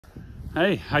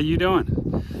Hey, how you doing?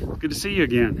 Good to see you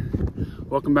again.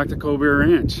 Welcome back to Cold Beer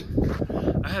Ranch.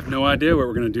 I have no idea what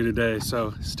we're gonna do today,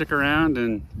 so stick around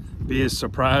and be as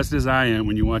surprised as I am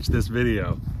when you watch this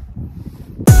video.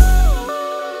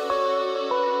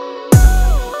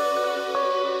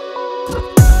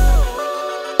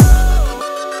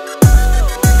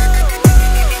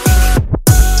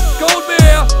 Cold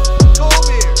beer! Cold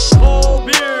beer! Cold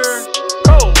beer!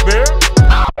 Cold beer!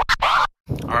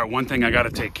 All right, one thing I gotta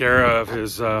take care of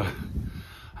is I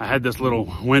had this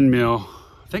little windmill.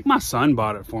 I think my son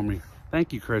bought it for me.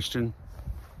 Thank you, Christian.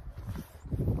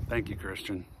 Thank you,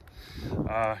 Christian.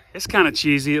 It's kind of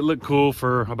cheesy. It looked cool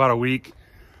for about a week.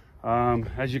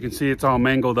 As you can see, it's all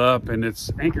mangled up and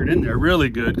it's anchored in there really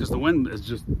good because the wind is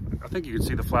just, I think you can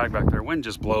see the flag back there. Wind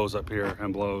just blows up here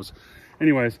and blows.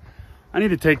 Anyways, I need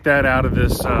to take that out of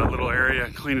this little area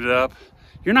and clean it up.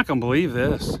 You're not gonna believe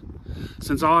this.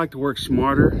 Since I like to work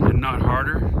smarter and not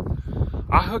harder,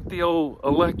 I hooked the old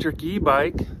electric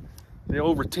e-bike, the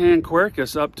old rattan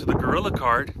Quercus, up to the Gorilla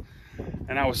Cart,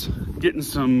 and I was getting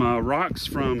some rocks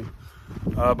from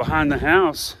behind the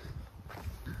house,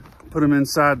 put them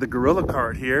inside the Gorilla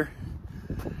Cart here,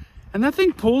 and that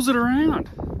thing pulls it around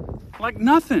like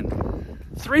nothing.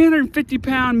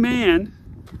 350-pound man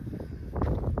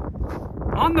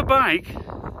on the bike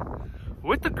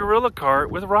with the Gorilla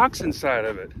Cart with rocks inside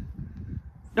of it.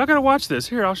 Y'all gotta watch this.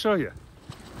 Here, I'll show you.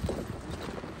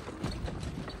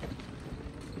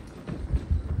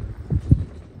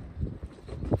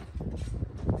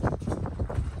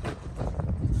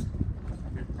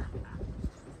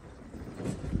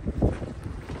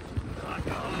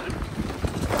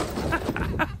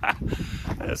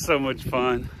 That's so much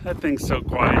fun. That thing's so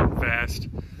quiet and fast.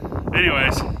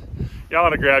 Anyways, y'all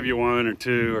ought to grab you one or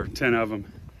two or 10 of them.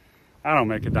 I don't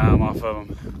make a dime off of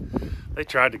them. They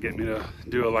tried to get me to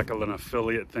do like an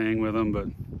affiliate thing with them, but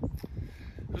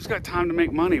who's got time to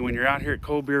make money when you're out here at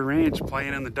Cold Beer Ranch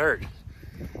playing in the dirt?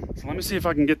 So let me see if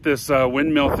I can get this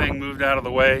windmill thing moved out of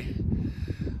the way.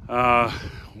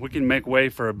 We can make way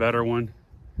for a better one.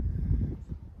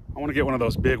 I want to get one of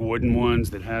those big wooden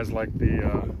ones that has like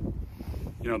the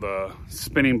you know, the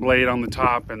spinning blade on the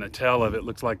top, and the tail of it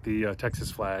looks like the Texas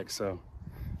flag. So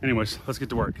anyways, let's get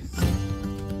to work.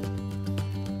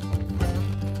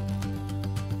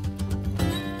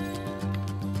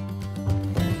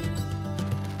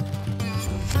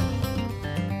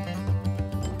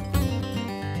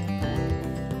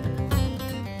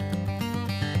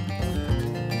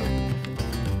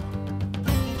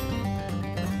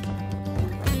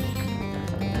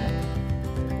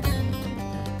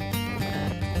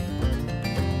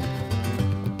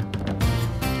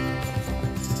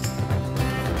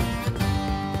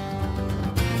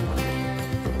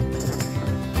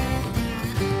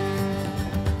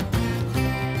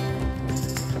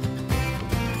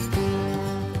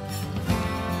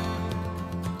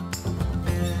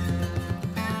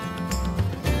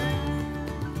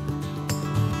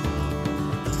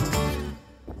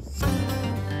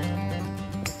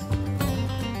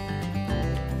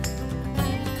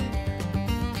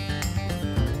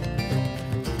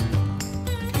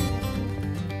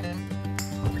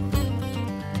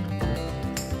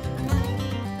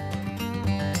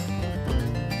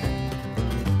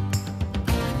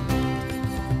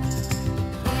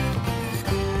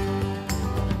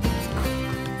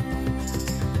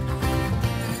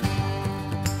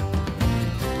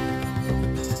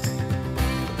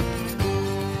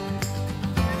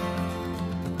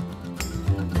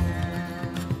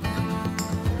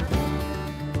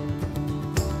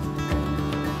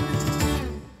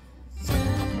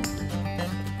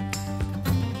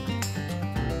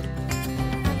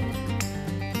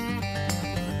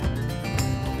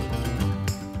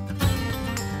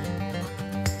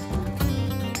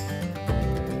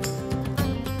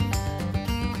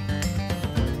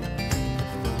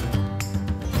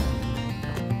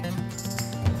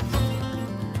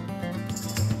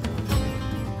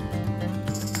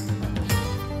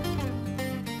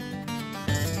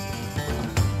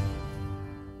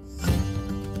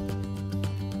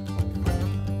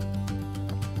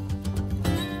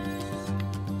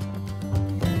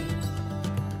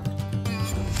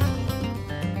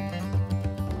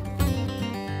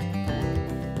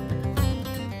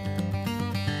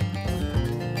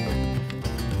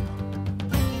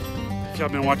 If y'all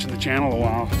been watching the channel a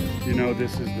while, you know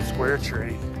this is the square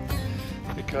tree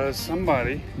because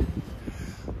somebody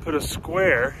put a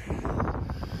square,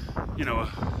 you know,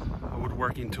 a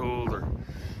woodworking tool or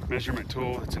measurement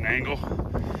tool that's an angle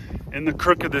in the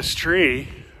crook of this tree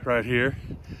right here,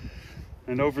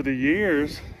 and over the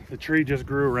years the tree just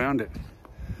grew around it.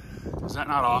 Is that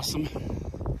not awesome?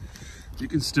 You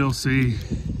can still see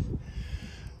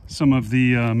some of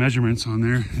the measurements on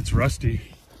there. It's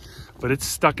rusty, but it's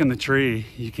stuck in the tree.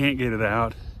 You can't get it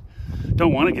out.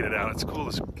 Don't want to get it out. It's cool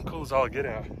as all get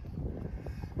out.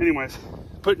 Anyways,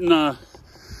 putting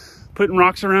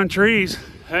rocks around trees.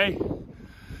 Hey,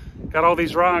 got all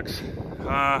these rocks.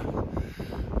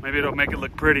 Maybe it'll make it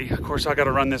look pretty. Of course, I got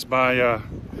to run this by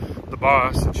the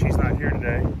boss, and she's not here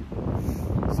today.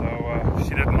 So if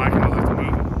she doesn't like it, I'll have to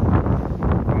move them.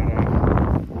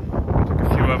 But I took a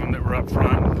few of them that were up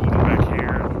front and pulled them back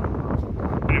here.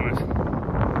 Anyways,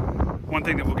 one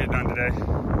thing that we'll get done today.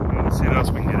 Let's see what else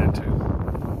we can get into.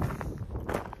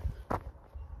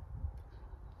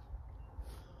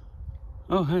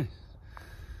 Oh, hey.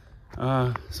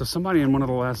 So somebody in one of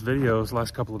the last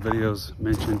couple of videos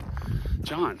mentioned,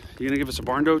 John, you gonna give us a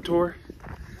Barndo tour?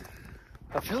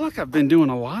 I feel like I've been doing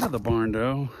a lot of the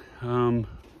Barndo,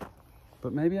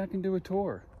 but maybe I can do a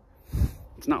tour.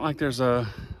 It's not like there's a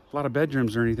lot of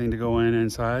bedrooms or anything to go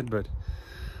inside, but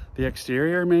the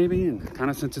exterior maybe, and kind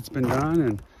of since it's been done,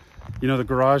 and you know, the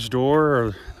garage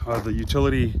door or the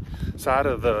utility side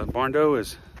of the Barndo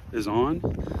is on.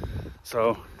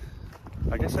 So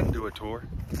I guess I can do a tour.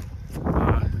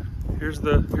 Here's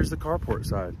the carport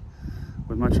side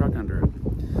with my truck under it.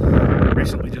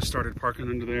 Recently just started parking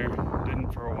under there.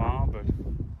 Didn't for a while, but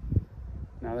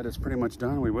now that it's pretty much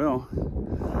done, we will.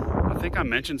 I think I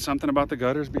mentioned something about the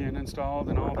gutters being installed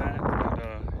and all that,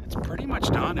 but it's pretty much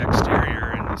done,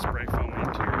 exterior and the spray foam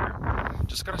interior.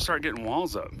 Just gotta start getting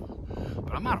walls up,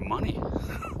 but I'm out of money.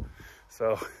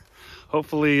 So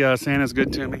hopefully Santa's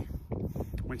good to me.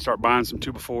 We can start buying some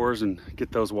 2x4s and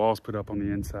get those walls put up on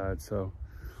the inside. So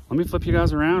let me flip you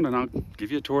guys around and I'll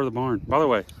give you a tour of the barn. By the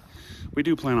way, we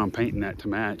do plan on painting that to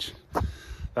match.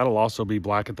 That'll also be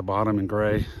black at the bottom and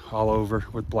gray all over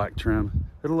with black trim.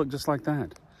 It'll look just like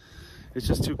that. It's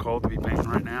just too cold to be painting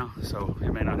right now, so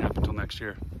it may not happen until next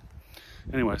year.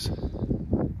 Anyways,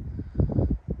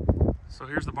 so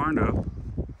here's the Barndo.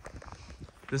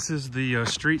 This is the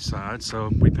street side, so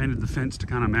we painted the fence to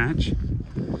kind of match.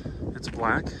 It's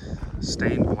black,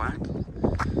 stained black.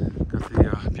 Got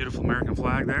the beautiful American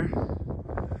flag there.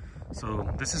 So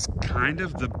this is kind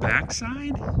of the back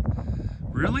side.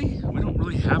 Really? We don't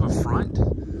really have a front. I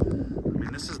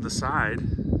mean, this is the side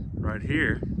right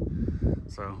here.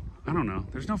 So I don't know.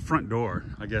 There's no front door,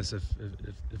 I guess, if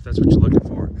that's what you're looking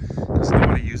for. Because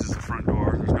nobody uses the front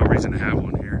door. There's no reason to have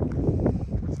one here.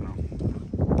 So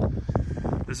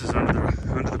this is under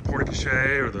the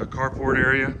porte-cochere or the carport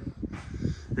area.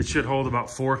 It should hold about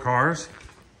 4 cars.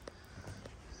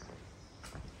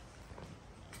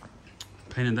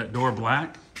 Painted that door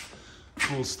black.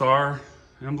 Cool star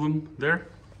emblem there.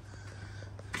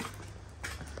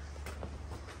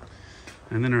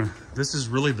 And then this is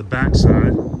really the back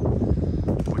side,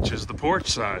 which is the porch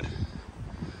side.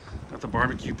 Got the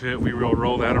barbecue pit. We will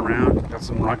roll that around. Got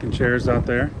some rocking chairs out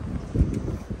there.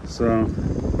 So,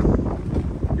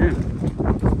 yeah.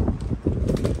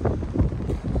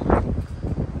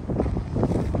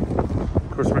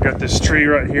 Of course, we got this tree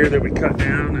right here that we cut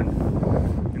down,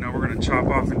 and you know, we're gonna chop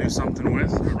off and do something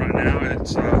with. But right now,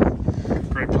 it's a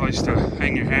great place to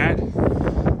hang your hat,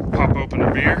 pop open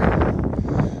a beer,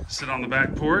 sit on the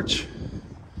back porch.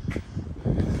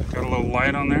 Got a little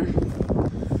light on there.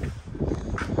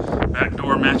 Back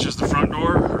door matches the front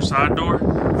door or side door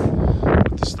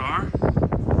with the star.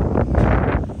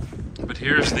 But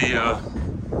here's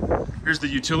the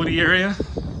utility area.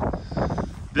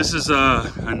 This is an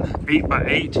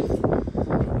 8x8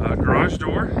 garage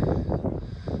door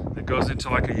that goes into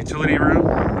like a utility room.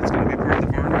 It's going to be part of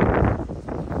the barn.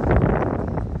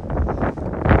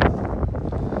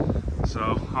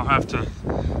 So I'll have to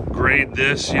grade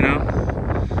this, you know,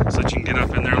 so that you can get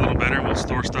up in there a little better. We'll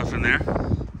store stuff in there.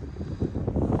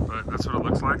 But that's what it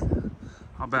looks like.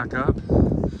 I'll back up.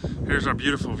 Here's our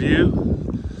beautiful view.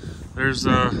 There's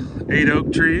 8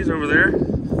 oak trees over there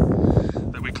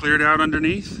that we cleared out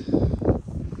underneath.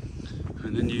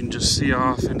 And then you can just see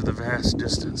off into the vast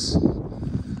distance.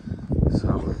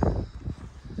 So,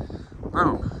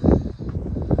 boom.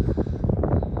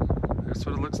 That's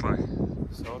what it looks like.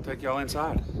 So I'll take y'all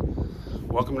inside.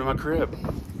 Welcome to my crib.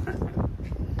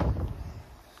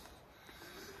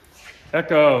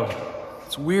 Echo.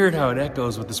 It's weird how it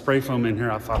echoes with the spray foam in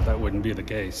here. I thought that wouldn't be the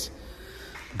case.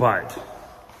 But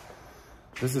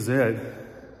this is it.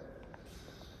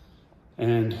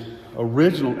 And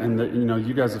you know,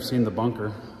 you guys have seen the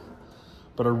bunker.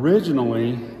 But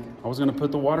originally, I was gonna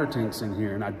put the water tanks in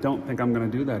here, and I don't think I'm gonna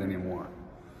do that anymore.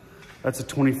 That's a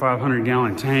 2,500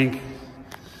 gallon tank.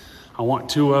 I want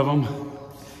 2 of them.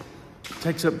 It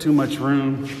takes up too much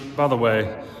room. By the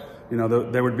way, you know,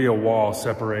 there would be a wall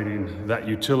separating that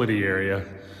utility area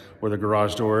where the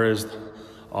garage door is,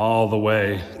 all the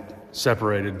way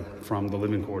separated from the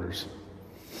living quarters.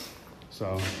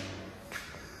 So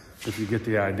if you get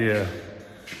the idea,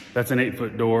 that's an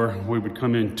 8-foot door. We would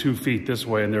come in 2 feet this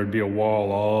way and there would be a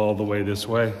wall all the way this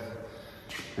way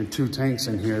and 2 tanks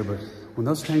in here. But when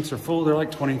those tanks are full, they're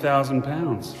like 20,000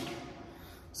 pounds.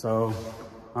 So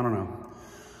I don't know.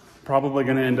 Probably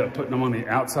gonna end up putting them on the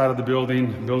outside of the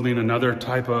building, building another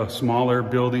type of smaller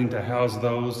building to house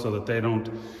those so that they don't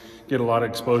get a lot of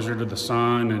exposure to the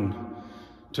sun and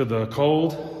to the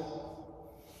cold.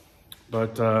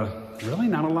 But really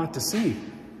not a lot to see.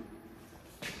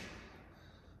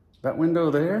 That window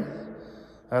there,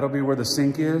 that'll be where the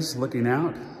sink is, looking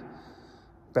out.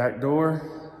 Back door,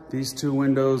 these 2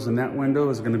 windows and that window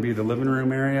is gonna be the living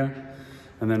room area.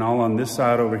 And then all on this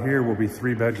side over here will be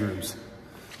 3 bedrooms.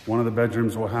 One of the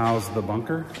bedrooms will house the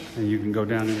bunker and you can go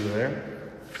down into there.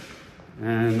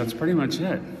 And that's pretty much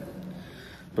it.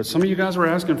 But some of you guys were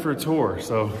asking for a tour,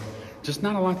 so just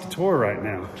not a lot to tour right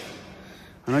now.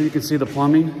 I know you can see the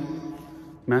plumbing,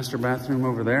 master bathroom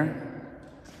over there.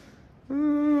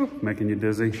 Ooh, making you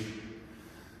dizzy.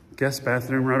 Guest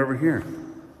bathroom right over here.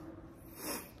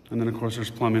 And then of course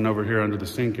there's plumbing over here under the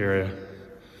sink area.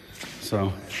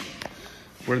 So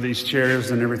where these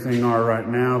chairs and everything are right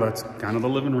now, that's kind of the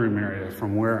living room area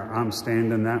from where I'm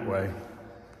standing that way.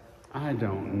 I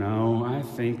don't know, I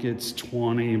think it's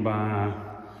 20 by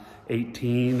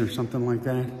 18 or something like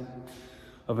that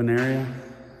of an area.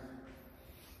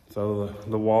 So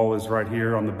the wall is right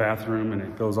here on the bathroom and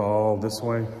it goes all this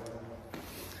way.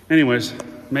 Anyways,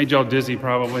 made y'all dizzy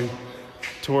probably.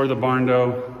 Tour the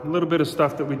Barndo, a little bit of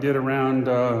stuff that we did around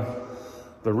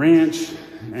the ranch,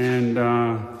 and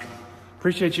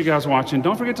appreciate you guys watching.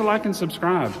 Don't forget to like and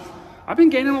subscribe. I've been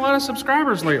gaining a lot of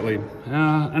subscribers lately,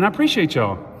 and I appreciate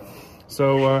y'all.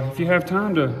 So if you have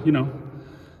time to, you know,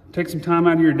 take some time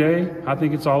out of your day, I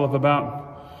think it's all of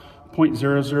about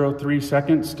 0.003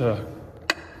 seconds to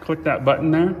click that button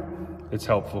there. It's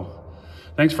helpful.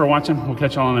 Thanks for watching. We'll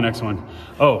catch y'all on the next one.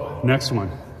 Oh, next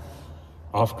one,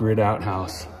 off-grid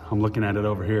outhouse. I'm looking at it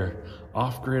over here.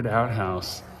 Off-grid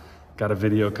outhouse. Got a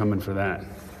video coming for that.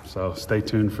 So stay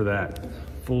tuned for that.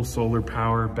 Full solar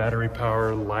power, battery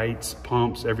power, lights,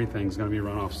 pumps, everything's gonna be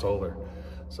run off solar.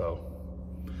 So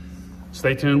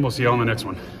stay tuned. We'll see you on the next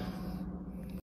one.